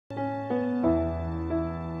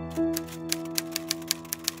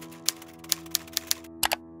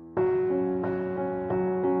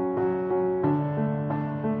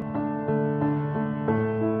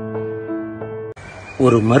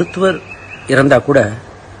ஒரு மருத்துவர் இறந்தா கூட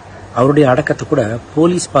அவருடைய அடக்கத்தை கூட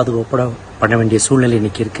போலீஸ் பாதுகாப்போட பண்ண வேண்டிய சூழ்நிலை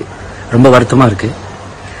இன்னைக்கு இருக்கு. ரொம்ப வருத்தமா இருக்கு.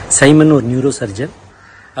 சைமன் ஒரு நியூரோ சர்ஜன்,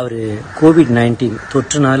 அவர் COVID-19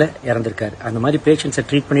 தொற்றுனால இறந்திருக்காரு. அந்த மாதிரி பேஷண்ட்ஸை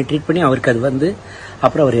ட்ரீட் பண்ணி அவருக்கு அது வந்து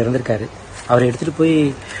அப்புறம் அவர் இறந்திருக்காரு. அவரை எடுத்துட்டு போய்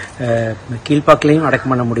கீழ்பாக்கிலையும்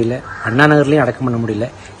அடக்கம் பண்ண முடியல, அண்ணா நகர்லையும் அடக்கம் பண்ண முடியல.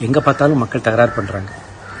 எங்க பார்த்தாலும் மக்கள் தகராறு பண்றாங்க.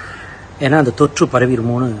 ஏன்னா அந்த தொற்று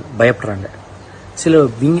பரவிடுமோன்னு பயப்படுறாங்க.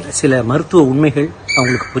 சில மருத்துவ உண்மைகள்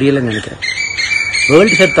அவங்களுக்கு புரியலன்னு நினைக்கிறேன்.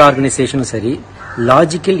 வேர்ல்டு ஹெல்த் ஆர்கனைசேஷனும் சரி,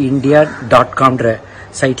 logicalindia.com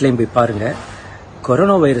சைட்லையும் போய் பாருங்க.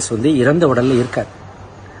 கொரோனா வைரஸ் வந்து இறந்த உடல்ல இருக்காது,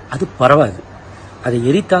 அது பரவாது. அதை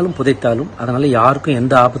எரித்தாலும் புதைத்தாலும் அதனால யாருக்கும்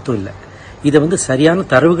எந்த ஆபத்தும் இல்லை. இதை வந்து சரியான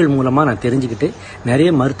தரவுகள் மூலமா நான் தெரிஞ்சுக்கிட்டு நிறைய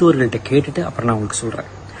மருத்துவர்கள்ட்ட கேட்டுட்டு அப்புறம் நான் உங்களுக்கு சொல்றேன்.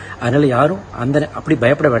 அதனால யாரும் அப்படி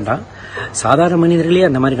பயப்பட வேண்டாம். சாதாரண மனிதர்களே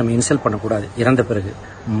அந்த மாதிரி நம்ம இன்சல்ட் பண்ணக்கூடாது. இறந்த பிறகு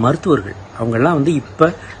மருத்துவர்கள் அவங்கெல்லாம் வந்து இப்ப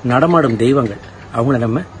நடமாடும் தெய்வங்கள், அவங்கள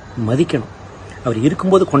நம்ம மதிக்கணும். அவர்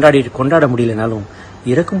இருக்கும்போது கொண்டாட முடியலனாலும்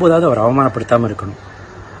இறக்கும்போதாவது அவர் அவமானப்படுத்தாம இருக்கணும்.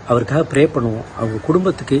 அவருக்காக ப்ரே பண்ணுவோம். அவங்க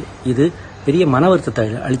குடும்பத்துக்கு இது பெரிய மன வருத்தத்தை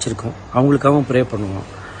அளிச்சிருக்கோம், அவங்களுக்காகவும் ப்ரே பண்ணுவோம்.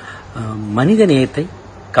 மனித நேயத்தை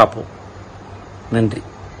காப்போம். நன்றி.